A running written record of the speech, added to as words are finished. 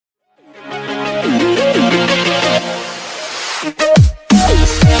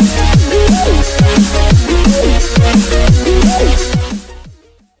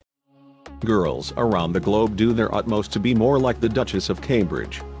Girls around the globe do their utmost to be more like the Duchess of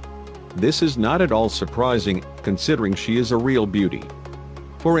Cambridge. This is not at all surprising, considering she is a real beauty.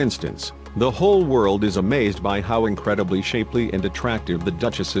 For instance, the whole world is amazed by how incredibly shapely and attractive the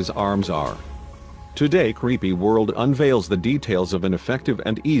Duchess's arms are. Today Creepy World unveils the details of an effective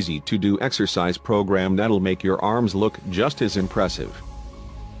and easy-to-do exercise program that'll make your arms look just as impressive.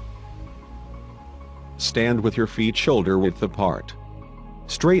 Stand with your feet shoulder-width apart.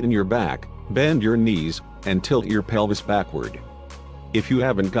 Straighten your back, bend your knees, and tilt your pelvis backward. If you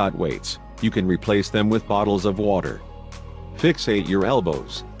haven't got weights, you can replace them with bottles of water. Fixate your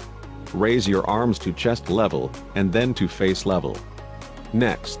elbows. Raise your arms to chest level, and then to face level.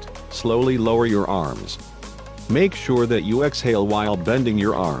 Next, slowly lower your arms. Make sure that you exhale while bending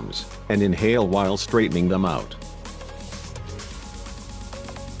your arms, and inhale while straightening them out.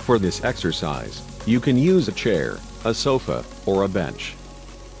 For this exercise, you can use a chair, a sofa, or a bench.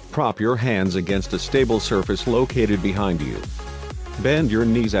 Prop your hands against a stable surface located behind you. Bend your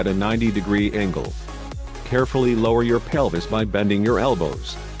knees at a 90-degree angle. Carefully lower your pelvis by bending your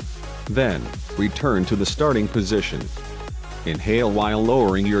elbows. Then, return to the starting position. Inhale while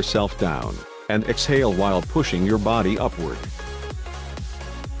lowering yourself down, and exhale while pushing your body upward.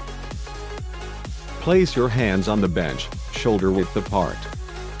 Place your hands on the bench, shoulder-width apart.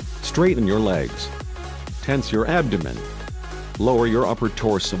 Straighten your legs. Tense your abdomen. Lower your upper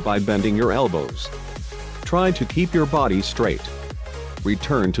torso by bending your elbows. Try to keep your body straight.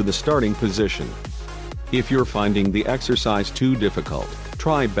 Return to the starting position. If you're finding the exercise too difficult,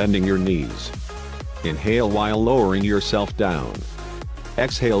 try bending your knees. Inhale while lowering yourself down.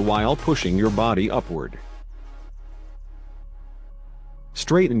 Exhale while pushing your body upward.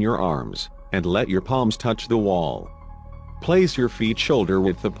 Straighten your arms, and let your palms touch the wall. Place your feet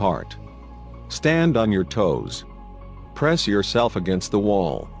shoulder-width apart. Stand on your toes. Press yourself against the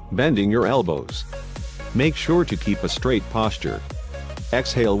wall, bending your elbows. Make sure to keep a straight posture.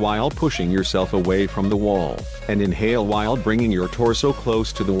 Exhale while pushing yourself away from the wall, and inhale while bringing your torso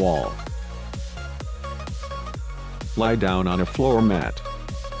close to the wall. Lie down on a floor mat.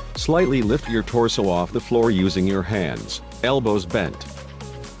 Slightly lift your torso off the floor using your hands, elbows bent.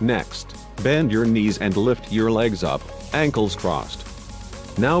 Next, bend your knees and lift your legs up, ankles crossed.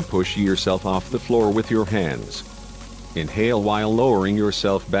 Now push yourself off the floor with your hands. Inhale while lowering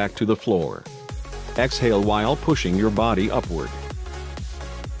yourself back to the floor. Exhale while pushing your body upward.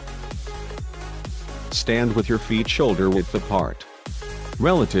 Stand with your feet shoulder-width apart.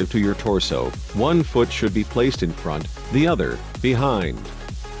 Relative to your torso, one foot should be placed in front, the other behind.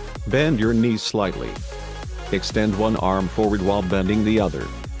 Bend your knees slightly. Extend one arm forward while bending the other.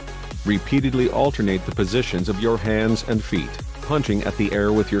 Repeatedly alternate the positions of your hands and feet, punching at the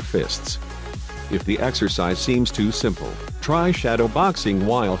air with your fists. If the exercise seems too simple, try shadow boxing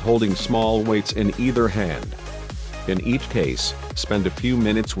while holding small weights in either hand. In each case, spend a few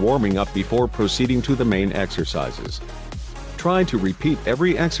minutes warming up before proceeding to the main exercises. Try to repeat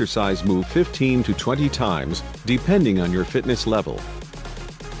every exercise move 15 to 20 times, depending on your fitness level.